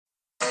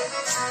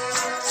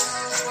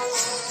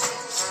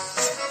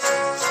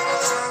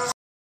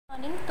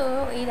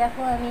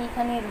দেখো আমি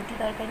এখানে রুটি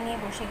তরকারি নিয়ে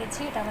বসে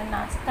গেছি। এটা আমার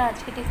নাস্তা,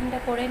 আজকে টিফিনটা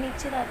করে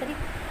নিচ্ছি তাড়াতাড়ি,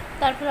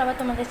 তারপর আবার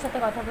তোমাদের সাথে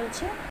কথা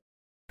বলছি।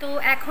 তো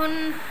এখন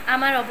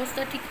আমার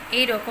অবস্থা ঠিক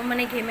এই রকম,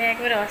 মানে ঘেমে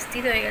একবারে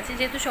অস্থির হয়ে গেছে,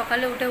 যেহেতু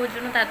সকালে উঠে ওর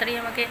জন্য তাড়াতাড়ি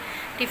আমাকে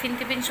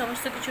টিফিন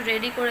সমস্ত কিছু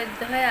রেডি করে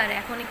দিতে হয়। আর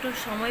এখন একটু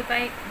সময়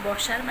পাই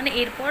বসার, মানে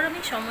এরপর আমি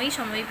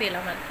সময়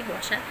পেলাম আর কি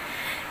বসার,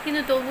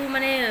 কিন্তু তবু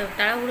মানে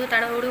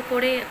তাড়াহুড়ো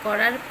করে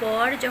করার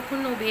পর যখন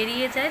ও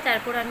বেরিয়ে যায়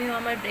তারপর আমিও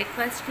আমার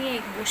ব্রেকফাস্ট নিয়ে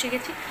বসে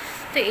গেছি।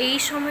 তো এই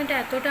সময়টা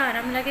এতটা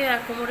আরাম লাগে, আর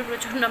কোমরে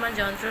প্রচণ্ড আমার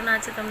যন্ত্রণা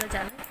আছে তোমরা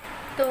জানো,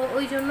 তো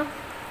ওই জন্য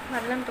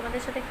ভাবলাম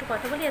তোমাদের সাথে একটু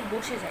কথা বলি আর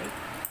বসে যাই।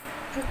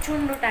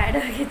 প্রচণ্ড টায়ার্ড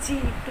হয়ে গেছি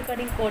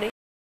একটুখানি করে,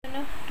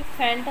 একটু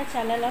ফ্যানটা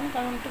চালালাম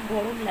কারণ একটু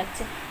গরম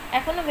লাগছে।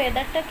 এখনও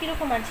ওয়েদারটা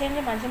কীরকম আছে,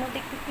 যে মাঝে মধ্যে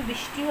একটু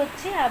বৃষ্টি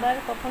হচ্ছে, আবার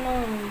কখনো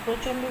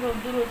প্রচণ্ড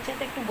রোদ্দুর হচ্ছে,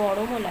 তো একটু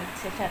গরমও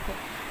লাগছে সাথে।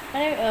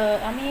 মানে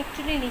আমি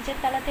অ্যাকচুয়ালি নিচের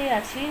তলাতেই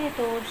আছি,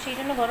 তো সেই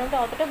জন্য গরমটা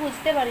অতটা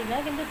বুঝতে পারি না,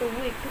 কিন্তু তবু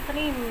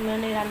একটুখানি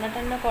মানে রান্না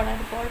টান্না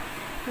করার পর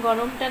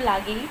গরমটা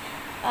লাগেই।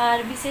 আর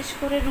বিশেষ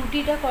করে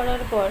রুটিটা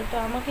করার পর তো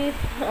আমাকে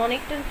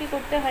অনেকটা রুটি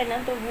করতে হয় না,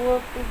 তবুও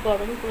একটু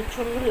গরম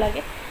প্রচণ্ড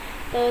লাগে।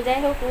 তো যাই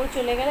হোক, ও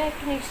চলে গেলে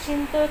একটু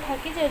নিশ্চিন্ত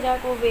থাকি যে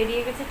যাক ও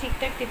বেরিয়ে গেছে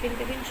ঠিকঠাক,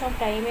 টিফিন সব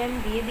টাইমে আমি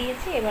দিয়ে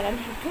দিয়েছি। এবার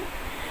আমি একটু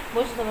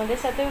বসে তোমাদের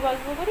সাথেও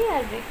গল্প করি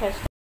আর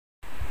ব্রেকফাস্ট,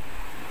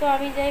 তো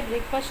আমি যাই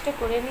ব্রেকফাস্টটা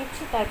করে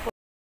নিচ্ছি। তারপর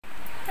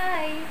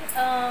হাই,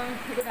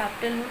 গুড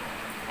আফটারনুন।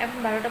 এখন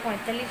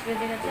 12:45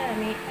 বেজে গেছে।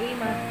 আমি এই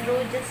মাত্র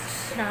জাস্ট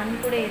স্নান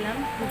করে এলাম,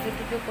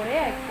 পুজো করে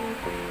একটু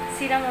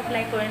সিরাম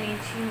অ্যাপ্লাই করে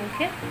নিয়েছি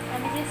মুখে।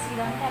 আমি যে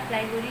সিরামটা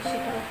অ্যাপ্লাই করি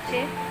সেটা হচ্ছে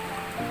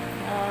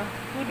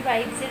good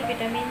ভাইবসের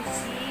vitamin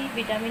C,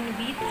 vitamin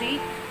B3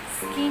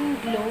 skin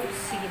glow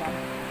serum,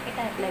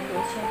 এটা অ্যাপ্লাই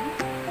করেছি আমি।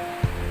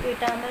 তো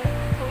এটা আমার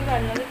খুবই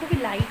ভালো লাগে, খুবই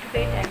লাইট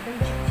ওয়েট, একদম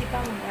চিপচিপা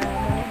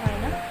মনে হয়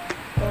না।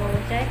 তো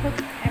যাই হোক,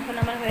 এখন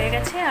আমার হয়ে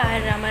গেছে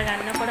আর আমার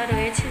রান্না করা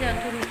রয়েছে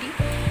যত রুটি,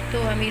 তো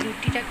আমি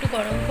রুটিটা একটু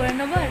গরম করে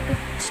নেবো, আর একটু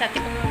সাথে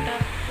কোনো একটা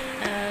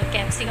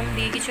ক্যাপসিকাম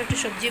দিয়ে কিছু একটু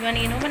সবজি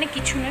বানিয়ে নেবো, মানে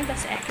কিছু নয়,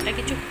 বাস একটা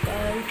কিছু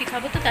রুটি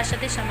খাবো, তো তার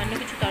সাথে সামান্য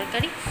কিছু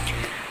তরকারি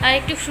আর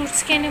একটু ফ্রুটস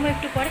খেয়ে নেবো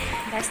একটু পরে,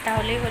 ব্যাস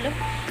তাহলেই হলো।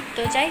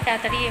 তো যাই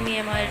তাড়াতাড়ি আমি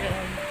আমার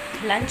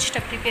লাঞ্চটা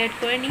প্রিপেয়ার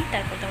করে নিই,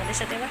 তারপর তোমাদের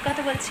সাথে আবার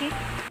কথা বলছি।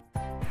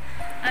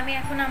 আমি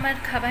এখন আমার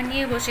খাবার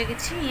নিয়ে বসে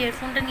গেছি,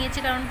 ইয়ারফোনটা নিয়েছি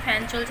কারণ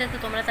ফ্যান চলছে, তো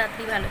তোমরা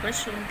তাড়াতাড়ি ভালো করে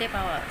শুনতে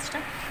পাও আওয়াজটা।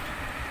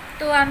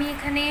 তো আমি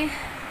এখানে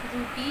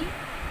রুটি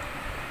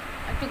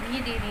একটু ঘি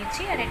দিয়ে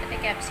দিয়েছি, আর এটাতে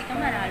ক্যাপসিকাম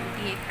আর আলু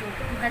দিয়ে একটু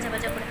ভাজা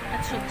করে একটা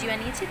সবজি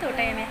বানিয়েছি, তো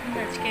ওটাই আমি এখন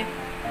আজকে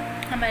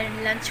আমার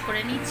লাঞ্চ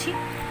করে নিচ্ছি।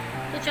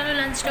 তো চলো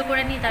লাঞ্চটা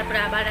করে নিই, তারপরে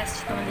আবার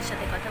আসছি তোমাদের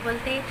সাথে কথা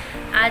বলতে।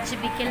 আজ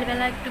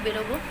বিকেলবেলা একটু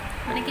বেরোবো,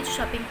 মানে কিছু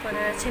শপিং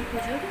করার আছে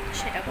পুজোর,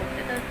 সেটা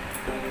করতে, তো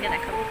তোমাদেরকে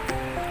দেখাবো।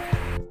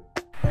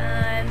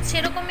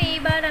 সেরকম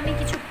এইবার আমি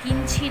কিছু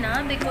কিনছি না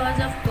বিকজ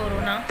অফ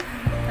করোনা,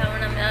 কারণ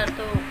আমরা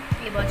তো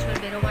এবছর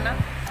বেরোবো না।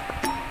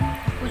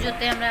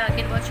 পুজোতে আমরা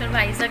আগের বছর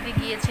ভাইজাগে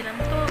গিয়েছিলাম,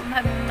 তো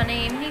মানে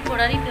এমনি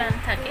ঘোরারই প্ল্যান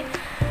থাকে।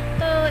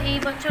 তো এই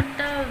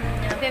বছরটা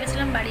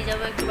ভেবেছিলাম বাড়ি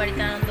যাবো, একটু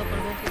বাড়িতে আনন্দ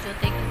করবো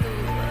পুজোতে, কিন্তু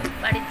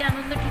বাড়িতে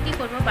আনন্দ ঠিকই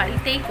করবো,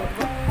 বাড়িতেই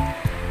করবো,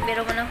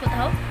 বেরোবো না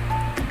কোথাও,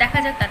 দেখা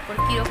যাক তারপর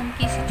কীরকম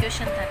কী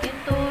সিচুয়েশান থাকে।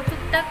 তো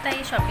টুকটাক তাই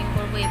শপিং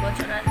করবো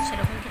এবছর, আর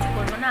সেরকম কিছু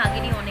করবো না।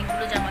 আগেরই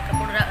অনেকগুলো জামা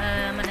কাপড়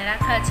মানে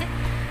রাখা আছে,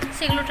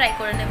 সেগুলো ট্রাই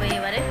করে নেবো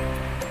এবারে।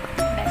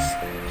 ব্যাস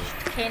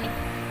খেয়ে নিই।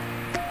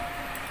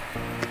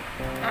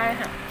 আর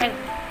হ্যাঁ,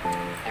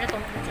 এটা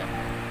তোমাদের জন্য।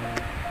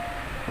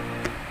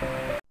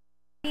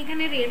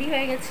 এখানে রেডি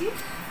হয়ে গেছি,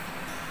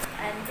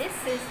 and this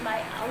is my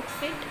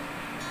outfit.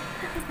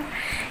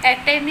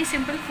 একটা এমনি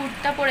সিম্পল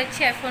কুর্তা পরেছি,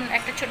 এখন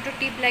একটা ছোট্ট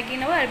টিপ লাগিয়ে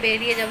নেবো আর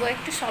বেরিয়ে যাবো,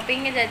 একটু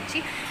শপিংয়ে যাচ্ছি।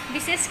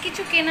 বিশেষ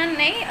কিছু কেনার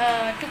নেই,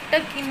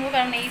 টুকটাক কিনবো,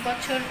 কারণ এই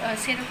বছর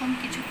সেরকম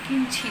কিছু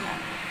কিনছি না।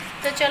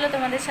 তো চলো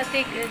তোমাদের সাথে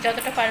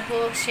যতটা পারবো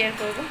শেয়ার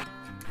করবো।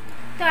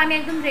 তো আমি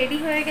একদম রেডি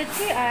হয়ে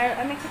গেছি, আর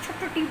আমি একটা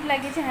ছোট্ট টিপ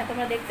লাগিয়েছি, হ্যাঁ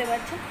তোমরা দেখতে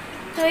পাচ্ছ।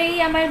 তো এই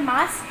আমার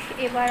মাস্ক,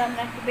 এবার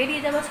আমরা একটু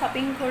বেরিয়ে যাবো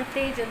শপিং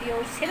করতে, যদিও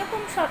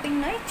সেরকম শপিং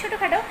নয়,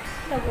 ছোটোখাটো,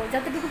 তবুও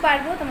যতটুকু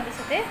পারবো তোমাদের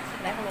সাথে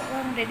দেখাবো।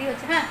 আমি রেডি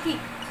হচ্ছে, হ্যাঁ কি,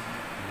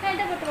 হ্যাঁ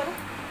এটা করতে পারো,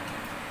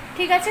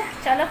 ঠিক আছে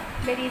চলো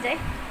বেরিয়ে যাই।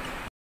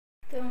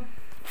 তো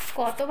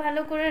কত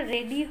ভালো করে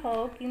রেডি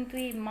হও, কিন্তু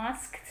এই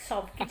মাস্ক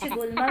সব কিছু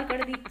গোলমাল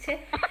করে দিচ্ছে,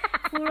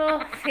 পুরো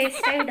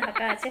ফেসটাই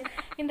ঢাকা আছে,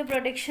 কিন্তু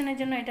প্রোটেকশনের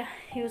জন্য এটা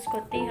ইউজ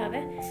করতেই হবে।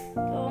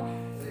 তো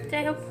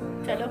যাই হোক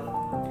চলো,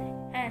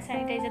 হ্যাঁ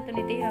স্যানিটাইজার তো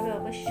নিতেই হবে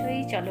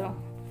অবশ্যই, চলো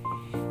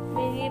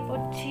বেরিয়ে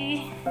পড়ছি।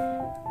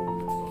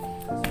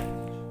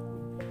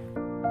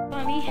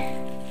 আমি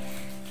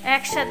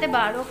একসাথে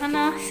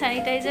 12খানা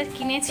স্যানিটাইজার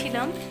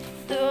কিনেছিলাম,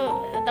 তো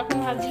তখন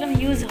ভাবছিলাম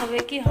ইউজ হবে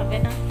কি হবে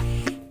না,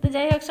 তো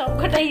যাই হোক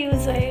সবকটাই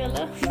ইউজ হয়ে গেল,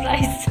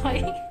 প্রাইস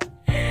হয়,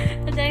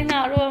 জানি না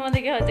আরও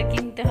আমাদেরকে হয়তো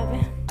কিনতে হবে।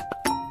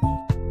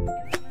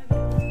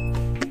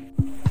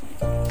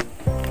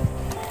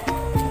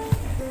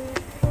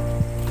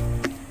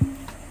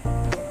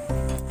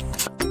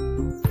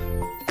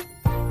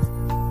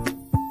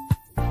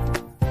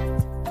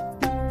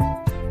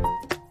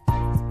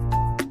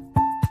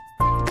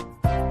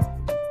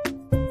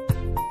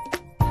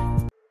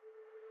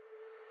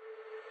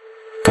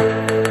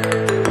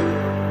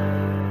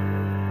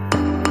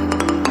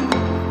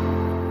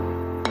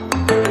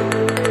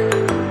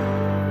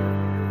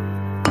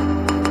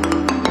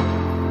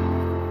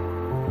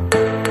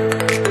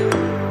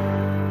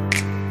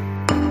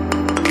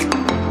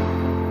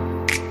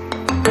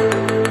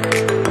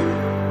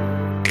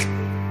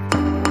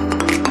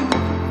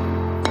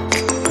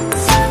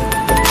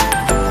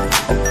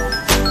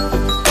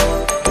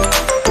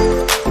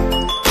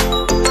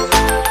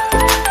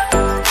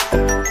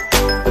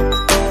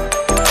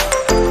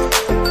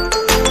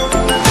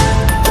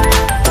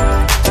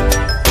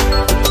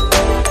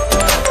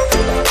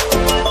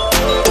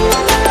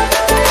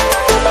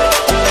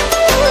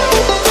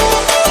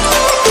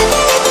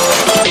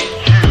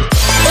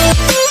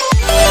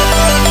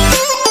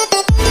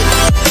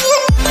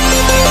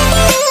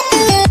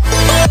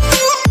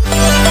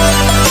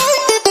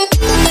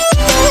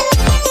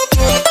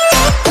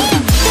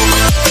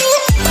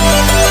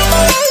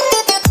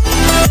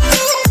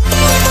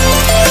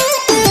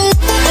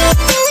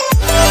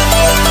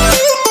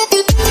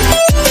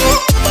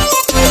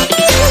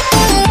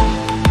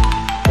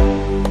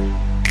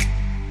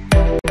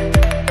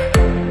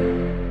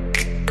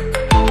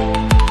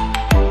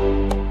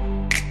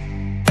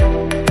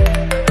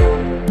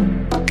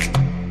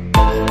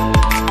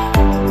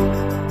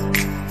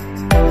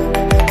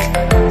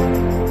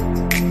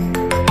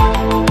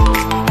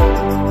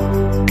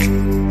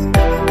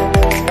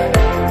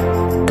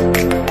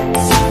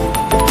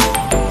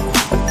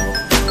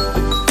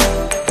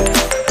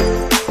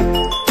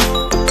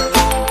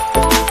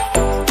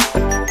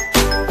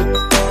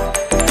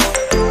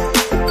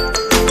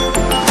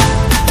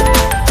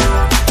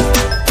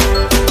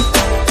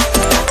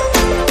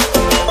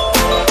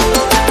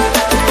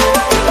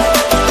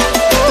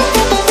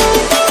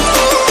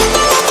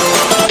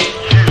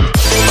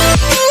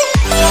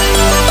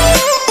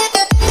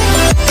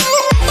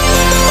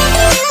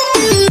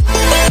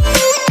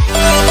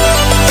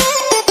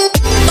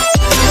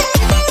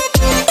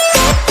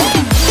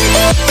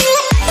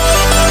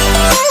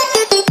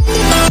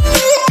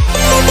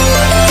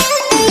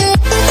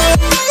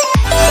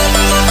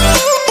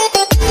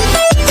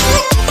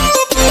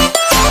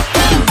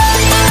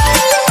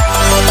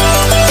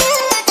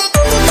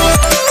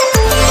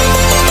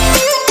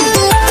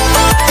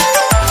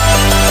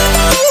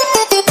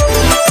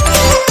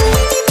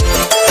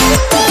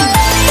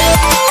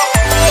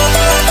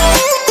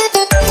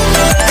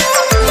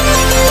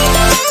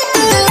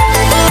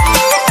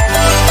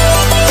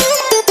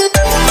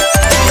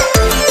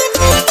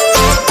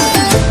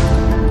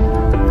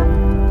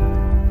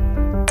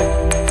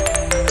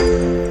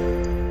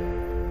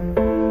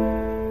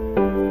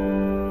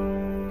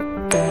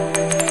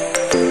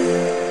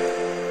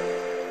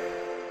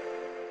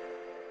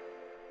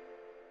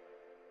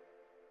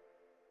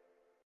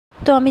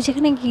 তো আমি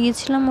যেখানে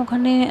গিয়েছিলাম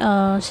ওখানে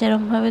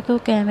সেরকমভাবে তো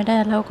ক্যামেরা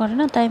অ্যালাউ করে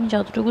না, তাই আমি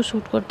যতটুকু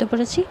শ্যুট করতে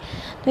পেরেছি।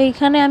 তো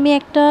এইখানে আমি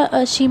একটা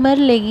শিমার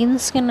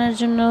লেগিংস কেনার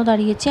জন্য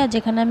দাঁড়িয়েছি, আর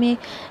যেখানে আমি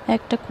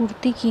একটা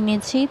কুর্তি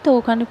কিনেছি, তো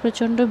ওখানে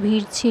প্রচণ্ড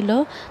ভিড় ছিল,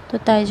 তো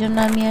তাই জন্য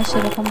আমি আর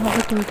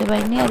সেরকমভাবে তুলতে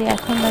পারিনি। আর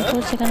এখন দেখো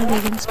সেখানে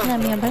লেগিংস কিনে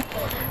আমি আবার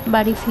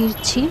বাড়ি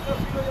ফিরছি।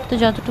 তো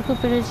যতটুকু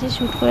পেরেছি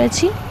শ্যুট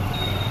করেছি।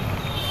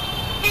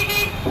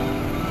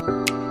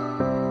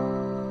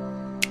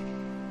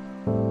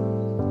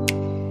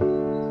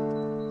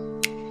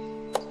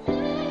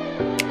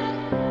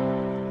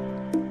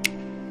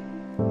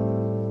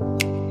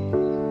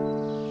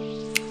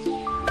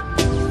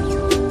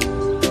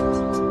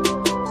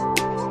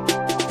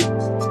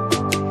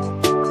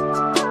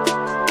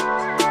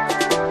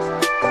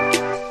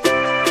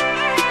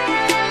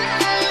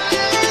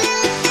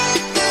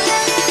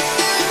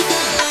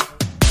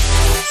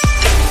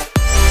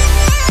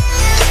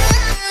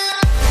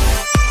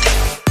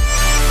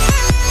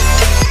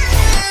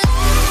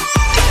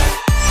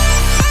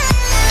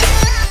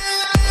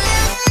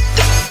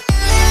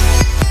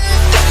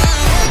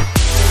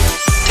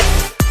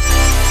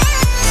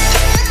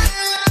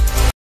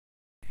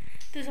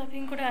 তো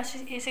শপিং করে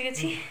এসে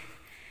গেছি।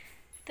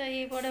 তো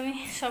এরপর আমি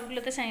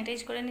সবগুলোতে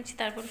স্যানিটাইজ করে নিচ্ছি,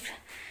 তারপর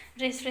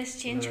ড্রেস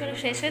চেঞ্জ করে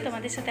ফ্রেশ হয়ে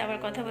তোমাদের সাথে আবার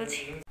কথা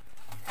বলছি।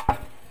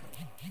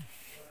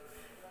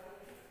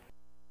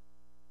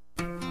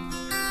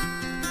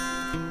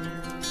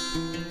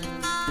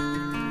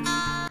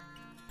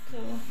 তো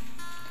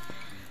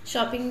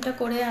শপিংটা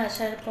করে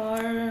আসার পর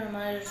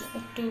আমার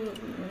একটু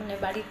মানে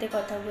বাড়িতে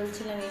কথা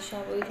বলছিলাম,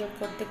 এইসব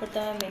করতে করতে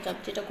আমার মেকআপ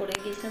যেটা করে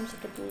গিয়েছিলাম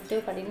সেটা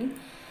তুলতেও পারিনি।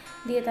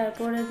 দিয়ে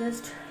তারপরে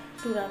জাস্ট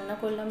একটু রান্না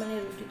করলাম, মানে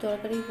রুটি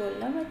তরকারি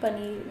করলাম, আর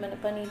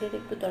পনিরের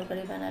একটু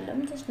তরকারি বানালাম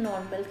জাস্ট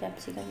নর্মাল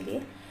ক্যাপসিকাম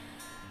দিয়ে।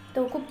 তো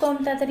খুব কম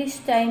তাড়াতাড়ি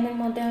টাইমের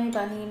মধ্যে আমি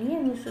বানিয়ে নিই।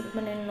 আমি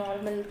মানে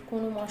নর্মাল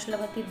কোনো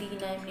মশলাপাতি দিই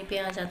না, এমনি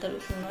পেঁয়াজ আদা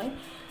রসুন নয়,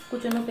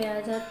 কুচনো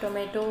পেঁয়াজ আর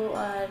টমেটো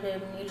আর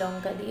এমনি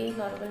লঙ্কা দিয়ে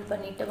নর্মাল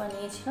পনিরটা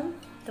বানিয়েছিলাম।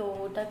 তো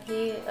ওটাকে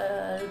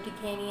রুটি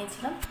খেয়ে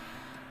নিয়েছিলাম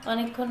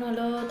অনেকক্ষণ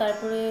হলো।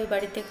 তারপরে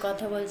বাড়িতে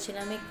কথা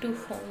বলছিলাম, একটু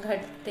ফোন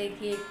ঘাঁটতে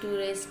গিয়ে একটু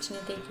রেস্ট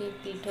নিতে গিয়ে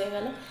লেট হয়ে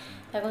গেল।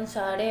 এখন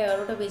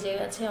 11:30 বেজে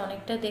গেছে,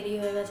 অনেকটা দেরি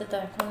হয়ে গেছে। তো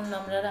এখন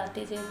আমরা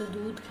রাতে যেহেতু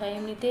দুধ খাই,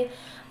 এমনিতে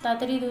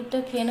তাড়াতাড়ি দুধটা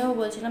খেয়ে নেবো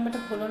বলছিলাম, বাট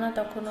হলো না,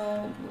 তখনও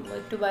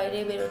একটু বাইরে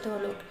বেরোতে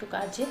হলো একটু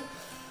কাজে।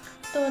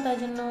 তো তাই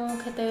জন্য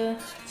খেতে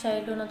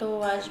চাইলো না, তো ও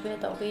আসবে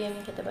তবেই আমি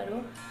খেতে পারবো।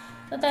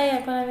 তো তাই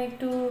এখন আমি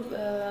একটু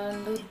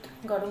দুধ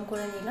গরম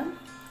করে নিলাম।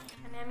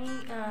 এখানে আমি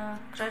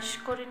ক্রাশ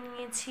করে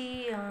নিয়েছি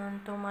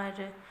তোমার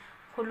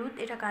হলুদ,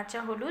 এটা কাঁচা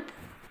হলুদ,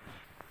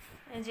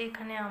 এই যে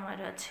এখানে আমার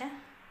আছে।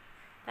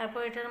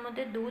 তারপর এটার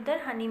মধ্যে দুধ আর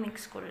হানি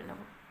মিক্স করে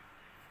নেব।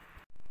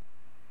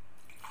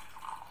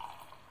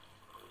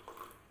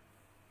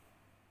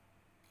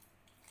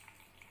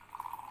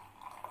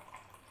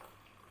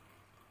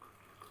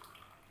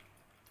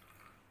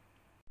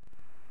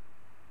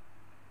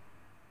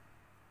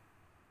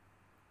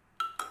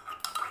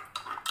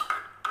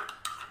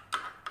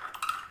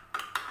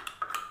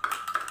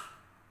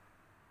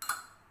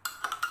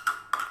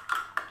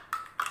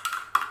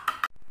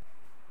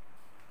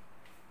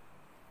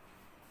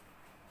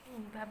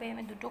 এইভাবে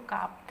আমি 2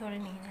 কাপ ধরে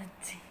নিয়ে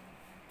যাচ্ছি।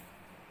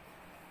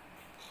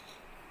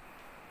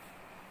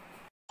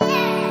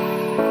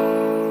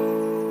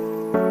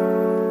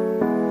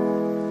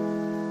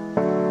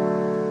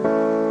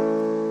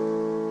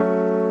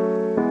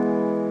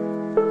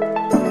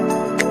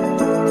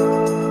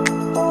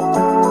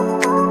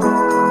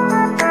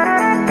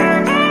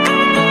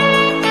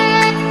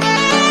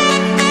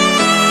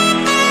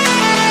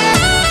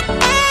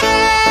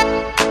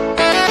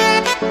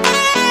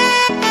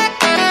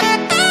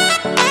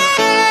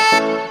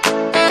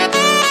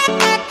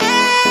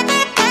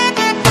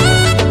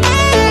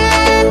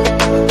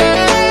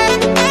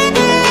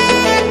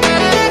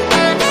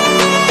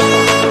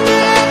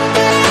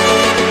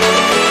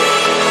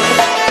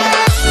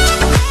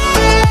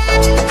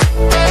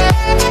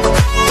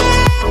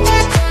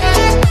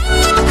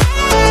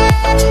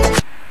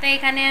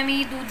 এখানে আমি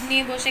দুধ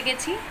নিয়ে বসে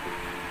গেছি।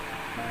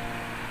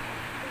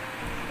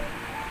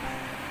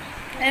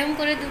 এরকম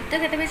করে দুধটা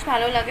খেতে বেশ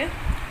ভালো লাগে।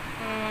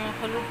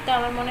 হলুদটা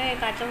আমার মনে হয়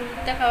কাঁচা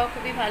হলুদটা খাওয়া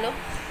খুবই ভালো,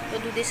 তো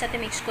দুধের সাথে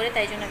মিক্স করে,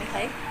 তাই জন্য আমি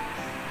খাই।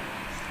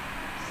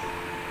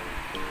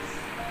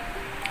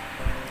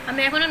 আমি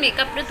এখনও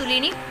মেকআপটা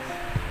তুলিনি,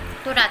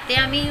 তো রাতে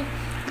আমি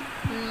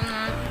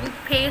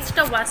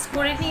ফেসটা ওয়াশ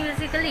করে নিই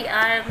বেসিক্যালি,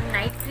 আর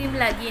নাইট ক্রিম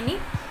লাগিয়ে নিই।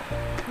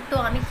 তো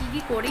আমি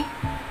কি করি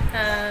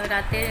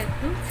রাতে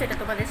একটু সেটা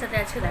তোমাদের সাথে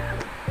আজকে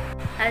দেখাবো।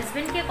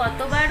 হাজব্যান্ডকে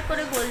কতবার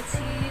করে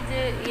বলছি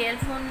যে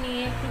ইয়ারফোন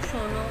নিয়ে একটু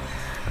শোনো,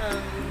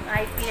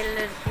 আইপিএল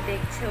আর কি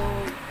দেখছে ও,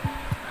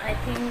 আই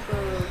থিঙ্ক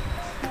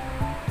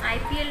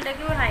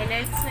আইপিএলটাকেও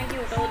হাইলাইটস নাকি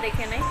ওটাও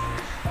দেখে নেয়।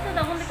 তো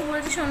তখন থেকে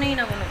বলছি শোনেই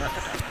না কোনো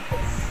কথাটা।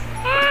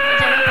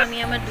 যাই হোক, আমি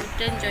আমার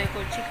দুধটা এনজয়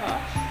করছি খাওয়া।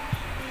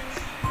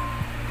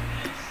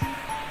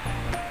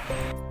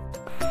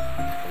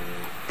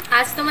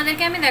 আজ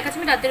তোমাদেরকে আমি দেখাচ্ছি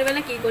আমি রাতের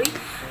বেলা কী করি।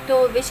 তো তো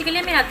বেসিক্যালি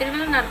আমি রাতের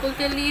বেলা নারকেল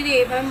তেল দিয়ে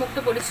এভাবে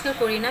মুখটা পরিষ্কার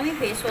করি না, আমি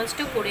ফেস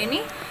ওয়াশটা করে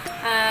নিই।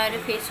 আর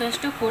ফেস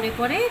ওয়াশটা করে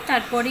পরে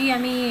তারপরেই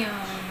আমি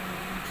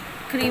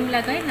ক্রিম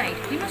লাগাই, নাইট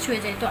ক্রিম, আর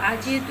শুয়ে যাই। তো আজ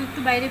যেহেতু একটু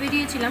বাইরে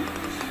বেরিয়েছিলাম,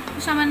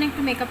 সামান্য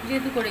একটু মেকআপ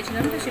যেহেতু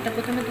করেছিলাম, তো সেটা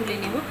প্রথমে তুলে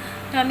নেব।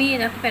 তো আমি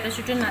দেখো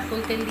প্যারাশুটের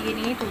নারকেল তেল দিয়ে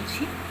নিয়ে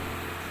তুলছি।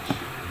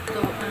 তো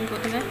আমি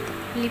প্রথমে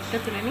লিপটা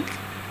তুলে নিই।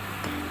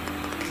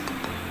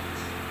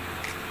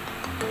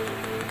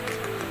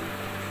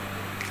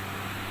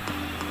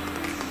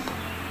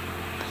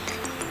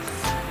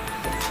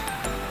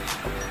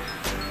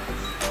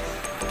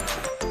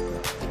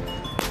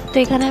 তো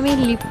এখানে আমি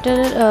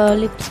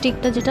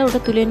লিপস্টিকটা যেটা ওটা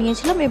তুলে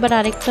নিয়েছিলাম, এবার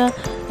আরেকটা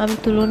আমি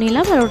তুলে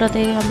নিলাম, আর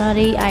ওটাতে আমার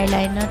এই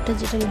আইলাইনারটা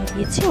যেটা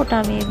লাগিয়েছি ওটা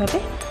আমি এইভাবে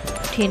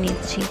উঠিয়ে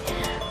নিচ্ছি।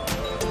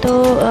 তো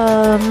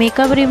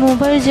মেকআপ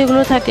রিমুভার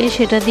যেগুলো থাকে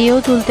সেটা দিয়েও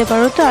তুলতে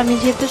পারো। তো আমি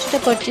যেহেতু সেটা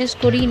পারচেস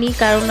করিনি,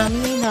 কারণ আমি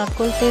এই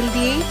নারকেল তেল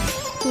দিয়েই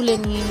তুলে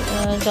নিয়ে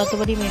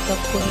যতবারই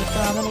মেকআপ করি, তো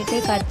আমার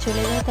এটাই কাজ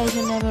চলে যায়, তাই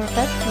জন্য আমি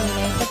ওটা কিনি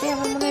না। এটাতে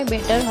আমার মনে হয়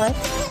বেটার হয়,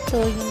 তো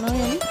ওই জন্যই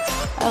আমি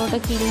ওটা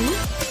কিনিনি।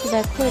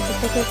 দেখো এটা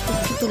থেকে একটু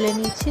একটু তুলে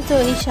নিচ্ছি। তো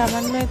এই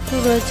সামান্য একটু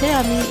রয়েছে,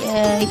 আমি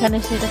এখানে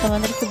সেটা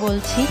তোমাদেরকে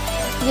বলছি,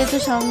 যেহেতু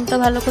সাউন্ডটা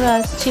ভালো করে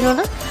আসছিল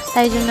না,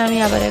 তাই জন্য আমি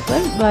আবার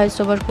একবার ভয়েস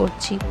ওভার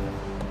করছি।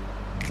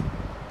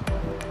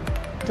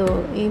 তো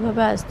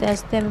এইভাবে আস্তে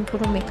আস্তে আমি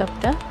পুরো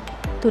মেকআপটা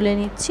তুলে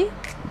নিচ্ছি।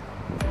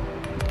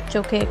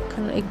 চোখে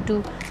একটু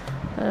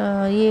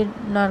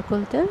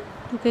নারকেল তেল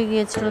ঢুকে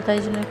গিয়েছিল, তাই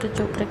জন্য একটু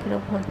চোখটা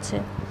কীরকম হচ্ছে।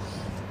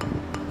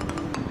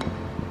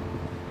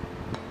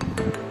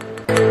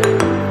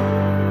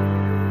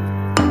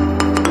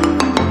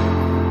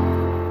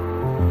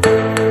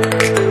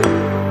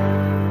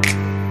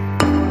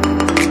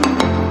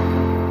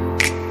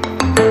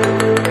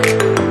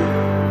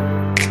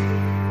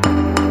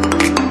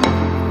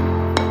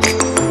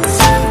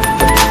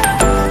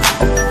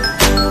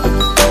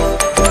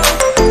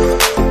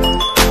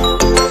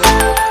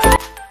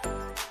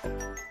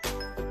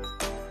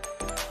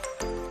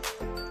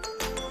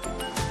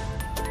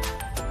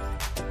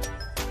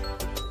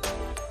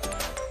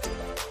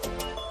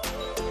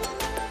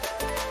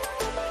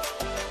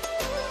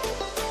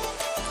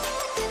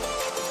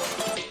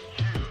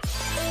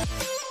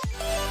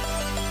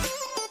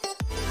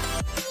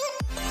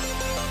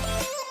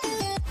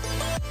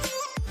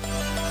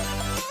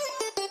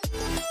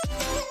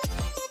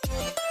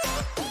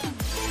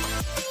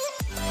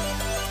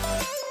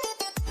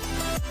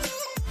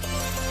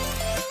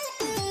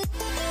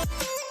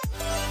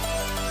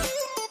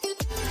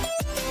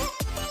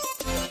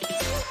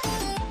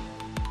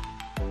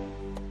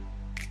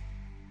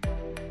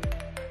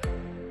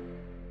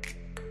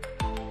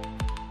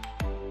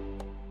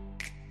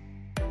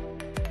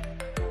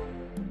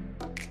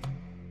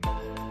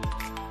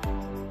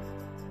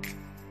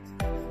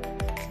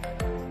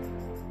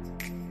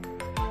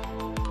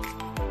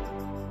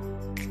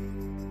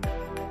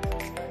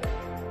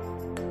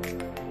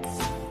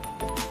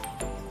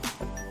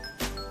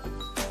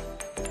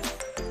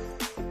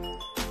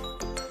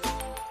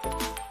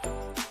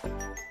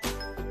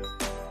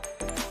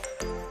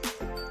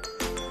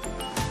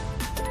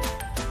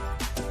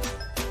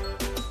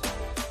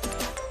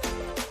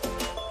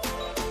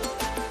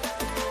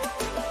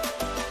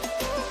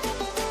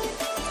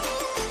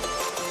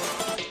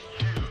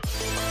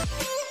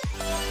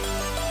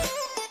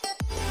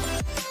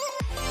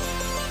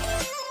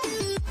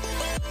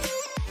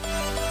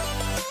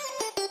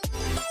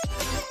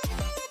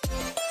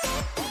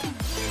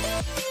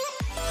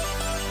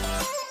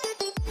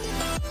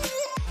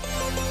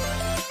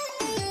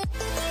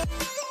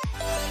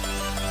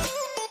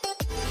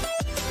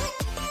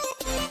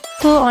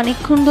 তো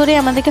অনেকক্ষণ ধরে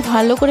আমাদেরকে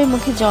ভালো করে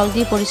মুখে জল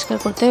দিয়ে পরিষ্কার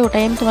করতে হয়,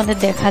 ওটাই আমি তোমাদের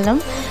দেখালাম।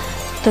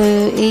 তো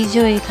এই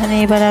যে এখানে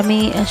এবার আমি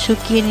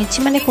শুকিয়ে নিচ্ছি,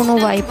 মানে কোনো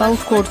ওয়াইপ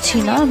আউট করছি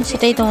না, আমি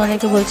সেটাই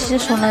তোমাদেরকে বলছি যে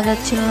শোনা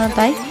যাচ্ছিল না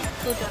তাই।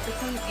 তো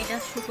যতক্ষণ এটা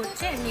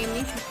শুকোচ্ছে এমনি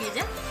এমনি শুকিয়ে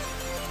যায়।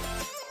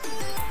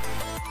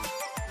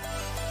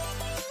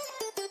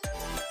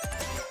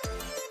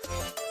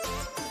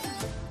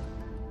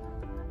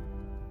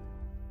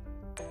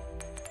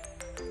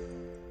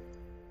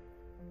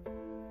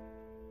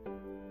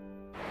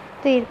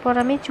 তো এরপর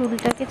আমি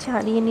চুলটাকে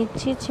ছাড়িয়ে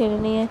নিচ্ছি, ছেড়ে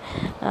নিয়ে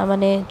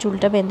মানে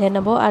চুলটা বেঁধে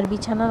নেব। আর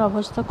বিছানার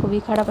অবস্থা খুবই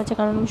খারাপ আছে,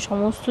 কারণ আমি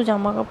সমস্ত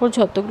জামা কাপড়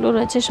যতগুলো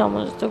রয়েছে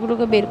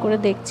সমস্তগুলোকে বের করে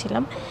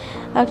দেখছিলাম।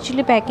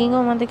 অ্যাকচুয়ালি প্যাকিংও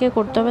আমাদেরকে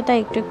করতে হবে, তাই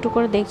একটু একটু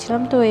করে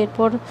দেখছিলাম। তো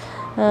এরপর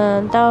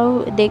তাও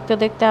দেখতে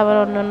দেখতে আবার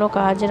অন্যান্য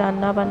কাজ,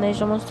 রান্না বান্না এই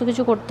সমস্ত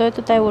কিছু করতে হয়,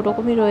 তো তাই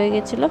ওরকমই রয়ে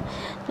গেছিলো।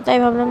 তো তাই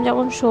ভাবলাম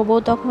যখন শোবো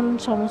তখন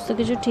সমস্ত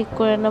কিছু ঠিক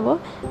করে নেব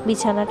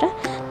বিছানাটা,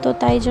 তো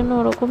তাই জন্য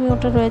ওরকমই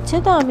ওটা রয়েছে।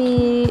 তো আমি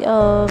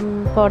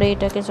পরে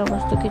এটাকে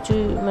সমস্ত কিছু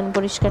মানে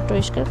পরিষ্কার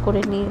টরিষ্কার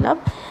করে নিলাম,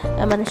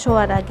 মানে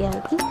শোয়ার আগে আর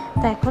কি।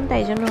 তো এখন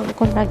তাই জন্য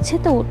ওরকম লাগছে,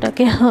 তো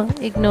ওটাকে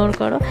ইগনোর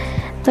করো।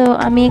 তো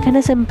আমি এখানে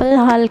সিম্পল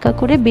হালকা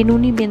করে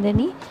বেনুনি বেঁধে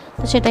নিই,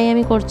 তো সেটাই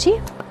আমি করছি।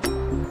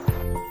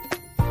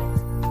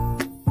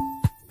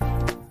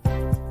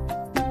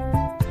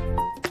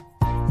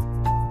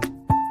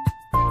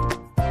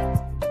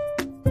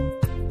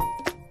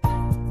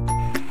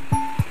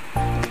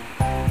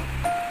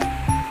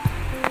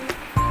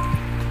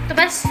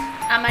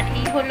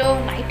 হলো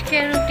নাইট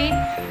কেয়ার রুটিন।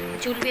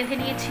 চুল বেঁধে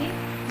নিয়েছি,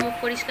 মুখ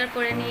পরিষ্কার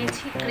করে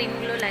নিয়েছি,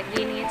 ক্রিমগুলো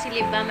লাগিয়ে নিয়েছি,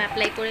 লিপ বাম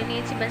অ্যাপ্লাই করে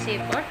নিয়েছি, বাস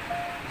এরপর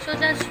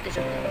সোজা শুতে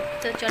চলে যাবো।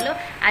 তো চলো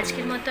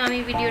আজকের মতো আমি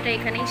ভিডিওটা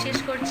এখানেই শেষ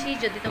করছি।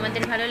 যদি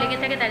তোমাদের ভালো লেগে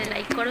থাকে তাহলে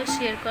লাইক করো,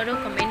 শেয়ার করো,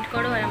 কমেন্ট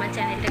করো আর আমার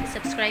চ্যানেলটাকে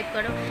সাবস্ক্রাইব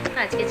করো।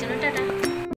 আজকের জন্য টাটা।